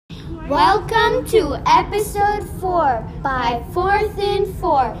Welcome to episode 4 by 4th and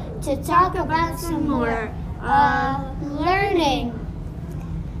 4 to talk about some more learning.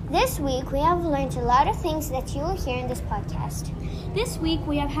 This week we have learned a lot of things that you will hear in this podcast. This week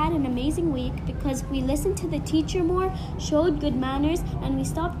we have had an amazing week because we listened to the teacher more, showed good manners, and we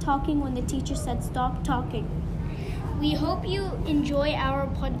stopped talking when the teacher said stop talking. We hope you enjoy our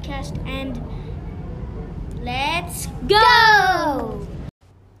podcast and let's go!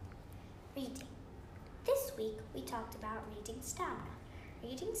 Reading. This week we talked about reading stamina.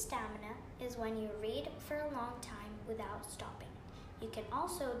 Reading stamina is when you read for a long time without stopping. You can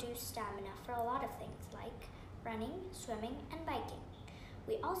also do stamina for a lot of things like running, swimming, and biking.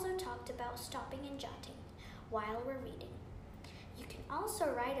 We also talked about stopping and jotting while we're reading. You can also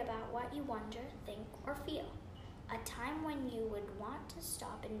write about what you wonder, think, or feel. A time when you would want to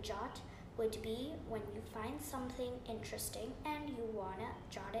stop and jot would be when you find something interesting and you want to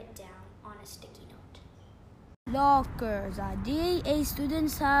jot it down on a sticky note. Lockers. DAA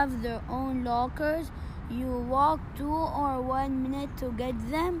students have their own lockers. You walk 2 or 1 minute to get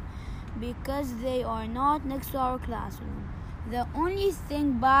them because they are not next to our classroom. The only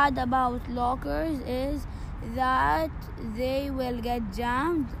thing bad about lockers is that they will get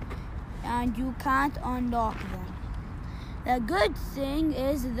jammed and you can't unlock them. The good thing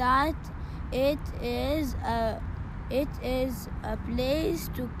is that it is a place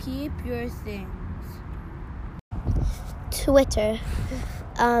to keep your things. Twitter.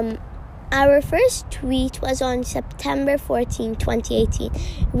 Our first tweet was on September 14, 2018.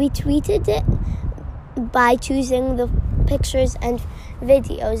 We tweeted it by choosing the pictures and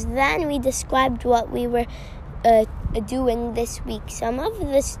videos. Then we described what we were doing this week. Some of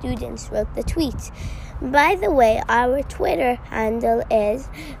the students wrote the tweets. By the way, our Twitter handle is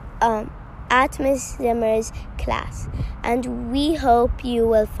at Ms. Zimmer's class, and we hope you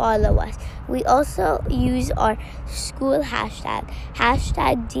will follow us. We also use our school hashtag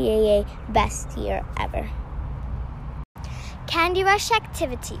DAA Best Year Ever. Candy Rush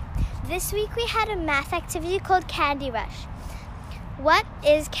activity. This week we had a math activity called Candy Rush. What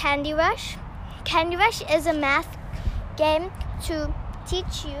is Candy Rush? Candy Rush is a math game to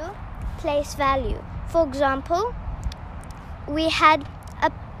teach you place value. For example, we had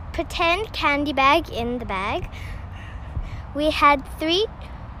a pretend candy bag in the bag. We have 3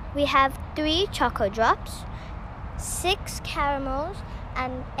 Choco Drops, 6 caramels,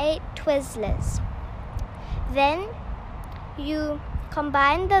 and 8 Twizzlers. Then you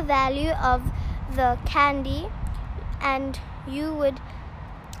combine the value of the candy and you would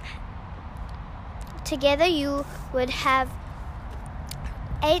have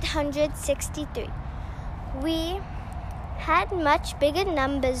 863. We had much bigger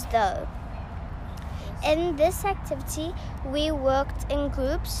numbers though. In this activity, we worked in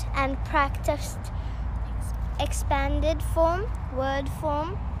groups and practiced expanded form, word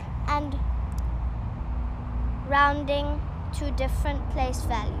form, and rounding to different place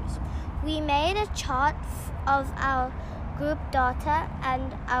values. We made a chart of our group data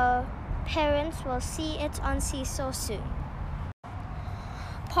and our parents will see it on Seesaw soon.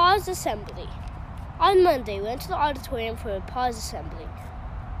 Pause assembly. On Monday, we went to the auditorium for a pause assembly.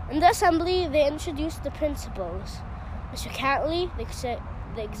 In the assembly, they introduced the principals. Mr. Cantley,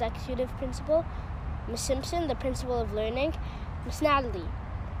 the executive principal, Ms. Simpson, the principal of learning, Ms. Natalie,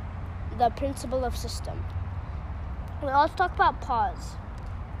 the principal of system. We also talked about pause.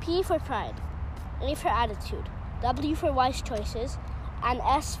 P for pride, A for attitude, W for wise choices, and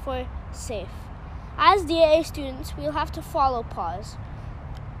S for safe. As DAA students, we'll have to follow pause.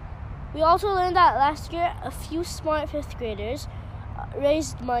 We also learned that last year, a few smart 5th graders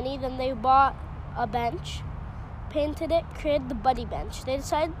raised money, then they bought a bench, painted it, created the buddy bench. They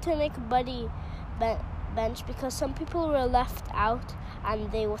decided to make a buddy bench because some people were left out and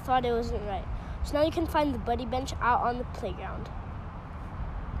they thought it wasn't right. So now you can find the buddy bench out on the playground.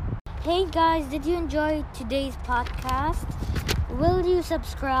 Hey guys, did you enjoy today's podcast? Will you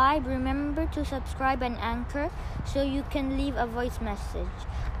subscribe? Remember to subscribe on Anchor so you can leave a voice message.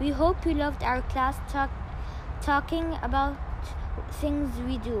 We hope you loved our class talking about things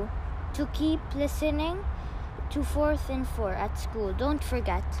we do. To keep listening to 4th and 4 at school. Don't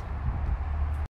forget.